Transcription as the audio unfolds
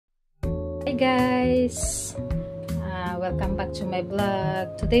Hi guys, welcome back to my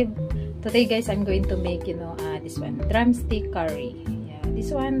vlog. Today guys, I'm going to make this one drumstick curry. Yeah, this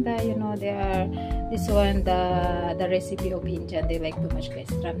one the the recipe of Indian. They like too much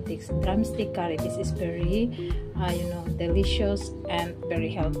guys. Drumstick curry. This is very delicious and very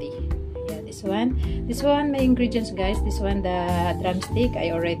healthy. Yeah, this one my ingredients guys. This one the drumstick.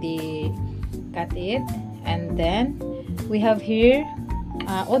 I already cut it, and then we have here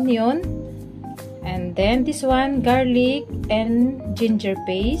onion. And then this one garlic and ginger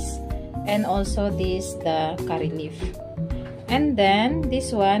paste, and also this the curry leaf, and then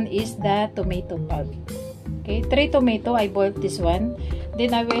this one is the tomato pulp. Okay, 3 tomato. I boiled this one.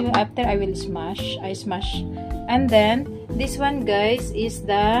 Then I will smash. And then this one guys is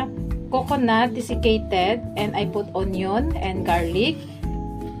the coconut desiccated, and I put onion and garlic.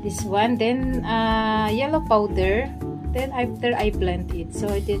 This one, then yellow powder. Then after I blend it, so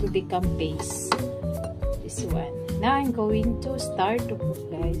it will become paste. This one. Now I'm going to start to cook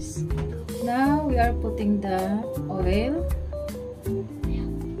guys. Now we are putting the oil.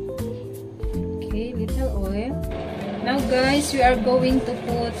 Okay, little oil. Now guys, we are going to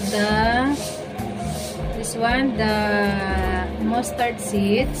put the mustard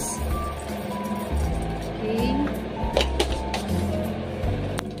seeds. Okay.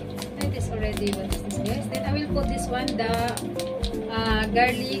 That is already what is this guys. Then I will put this one the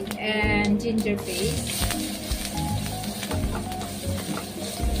garlic and ginger paste.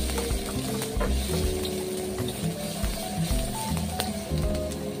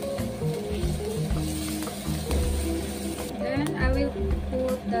 Then I will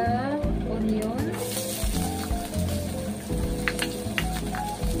put the onion.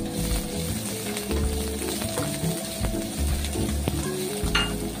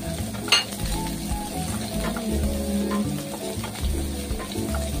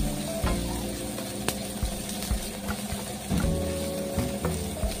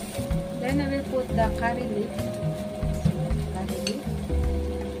 Then I will put the curry leaf.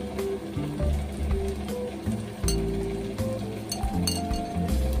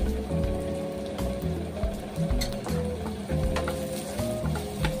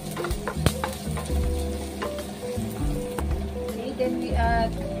 Okay, then we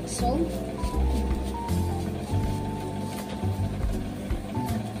add salt.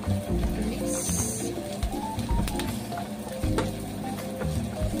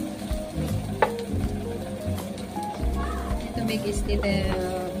 Make is little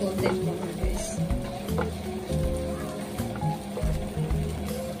golden color guys.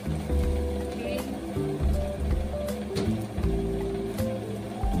 Okay.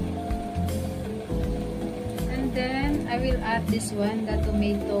 And then I will add this one, the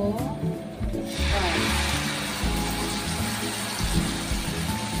tomato oil.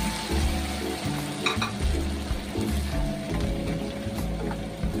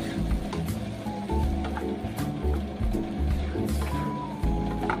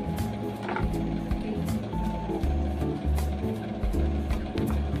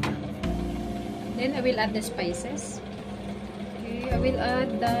 Then I will add the spices. Okay, I will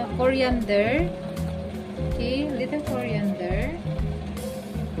add the coriander. Okay, little coriander.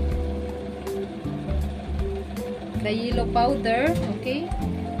 The yellow powder. Okay,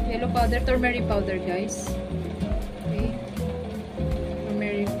 yellow powder, turmeric powder, guys. Okay,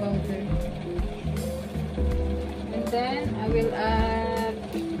 turmeric powder. And then I will add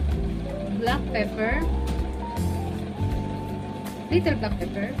black pepper. Little black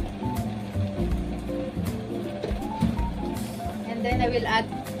pepper. Then I will add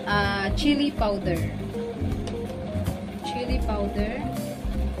chili powder. Chili powder,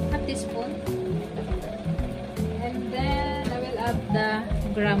 half teaspoon. And then I will add the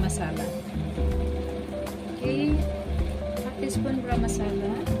garam masala. Okay, half teaspoon garam masala.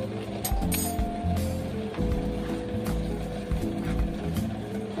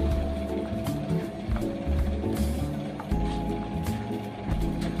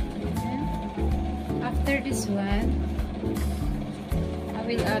 And after this one,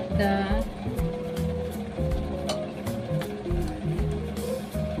 I will add the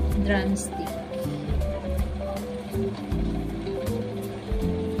drumstick.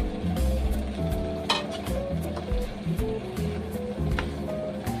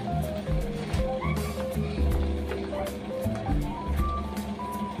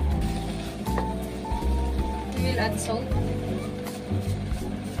 We will add salt.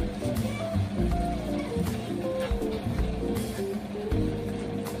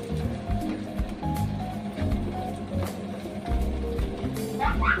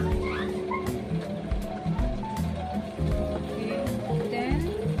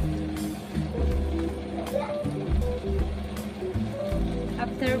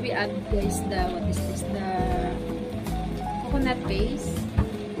 we add guys the, what is this, the coconut paste.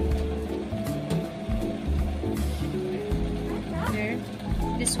 Here,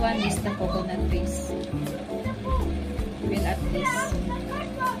 this one is the coconut paste. We'll add this.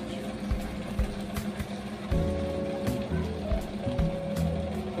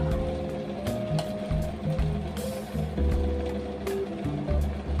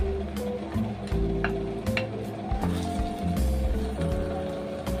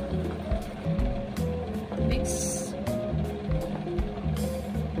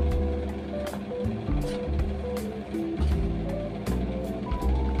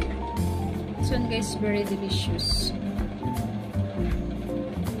 This one guys, very delicious.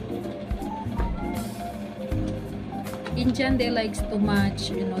 Indian, they like too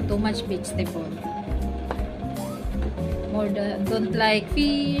much, you know, too much vegetable. More than, don't like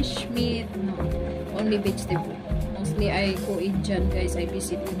fish, meat, no, only vegetable. Mostly I go Indian guys, I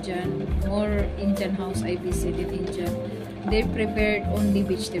visit Indian, more Indian house I visited Indian. They prepared only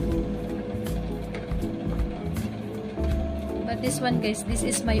vegetable. But this one guys, this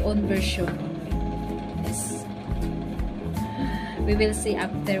is my own version. Yes. We will see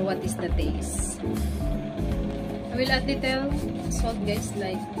after what is the taste. I will add little salt guys,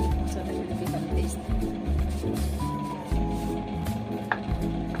 like so that it will become tasty.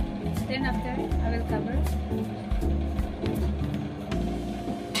 Then after, I will cover.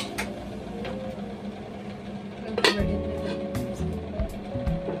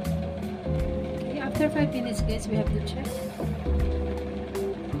 Okay, after 5 minutes guys, we have to check.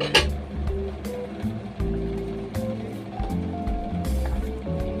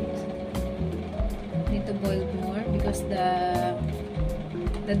 Need to boil more because the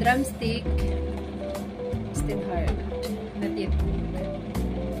drumstick is still hard, not yet cooked.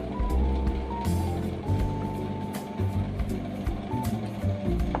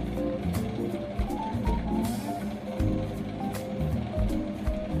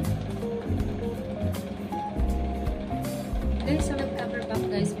 Guys, I will cover back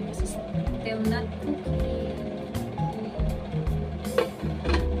guys because it's still not cooking.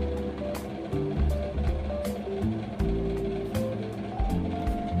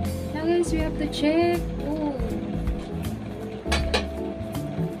 Now guys, we have to check. Ooh.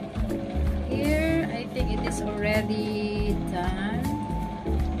 Here, I think it is already done.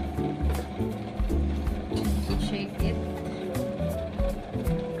 Shake it.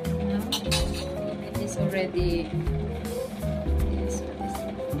 Now, it is already.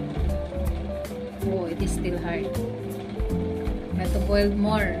 Oh, it is still hard. We have to boil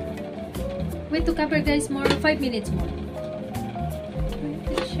more. Wait to cover guys, more 5 minutes more.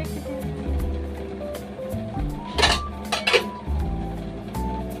 Check it out.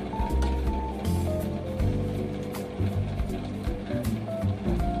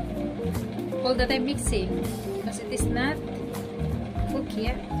 All that I'm mixing because it is not cooked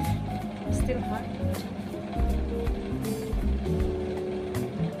yet. It's still hot.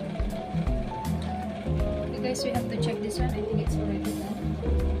 Guys, we have to check this one. I think it's already done.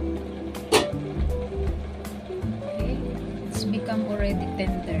 Okay, it's become already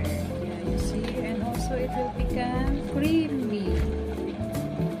tender. Yeah, you see, and also it will become creamy.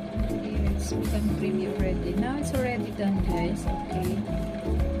 Okay, it's become creamy already. Now it's already done, guys. Okay,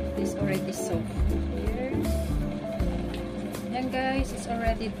 it's already soft. Here, and guys, it's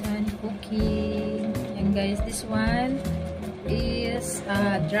already done cooking. And guys, this one is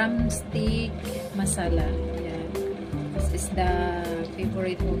drumstick masala. Is the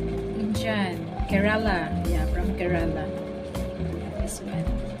favorite of Indian, Kerala. Yeah, from Kerala. This one.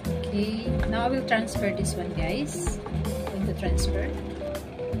 Okay, now I will transfer this one, guys. I'm going to transfer.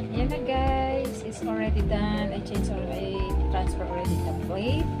 Yan na, guys. It's already done. I transfer already the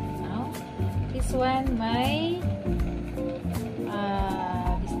plate. Now, this one, my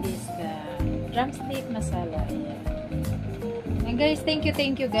this is the drumstick masala. Yeah. And guys, thank you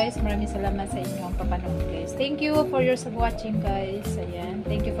guys. Maraming salamat sa inyong papanood guys. Thank you for your watching guys. Ayan.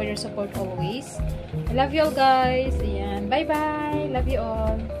 Thank you for your support always. I love you all guys. Ayan. Bye-bye. Love you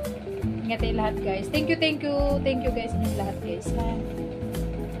all. Ingat tayo lahat guys. Thank you. Thank you guys. Ingat lahat guys. Ha?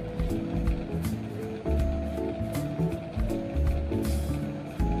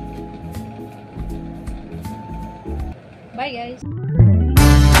 Bye guys.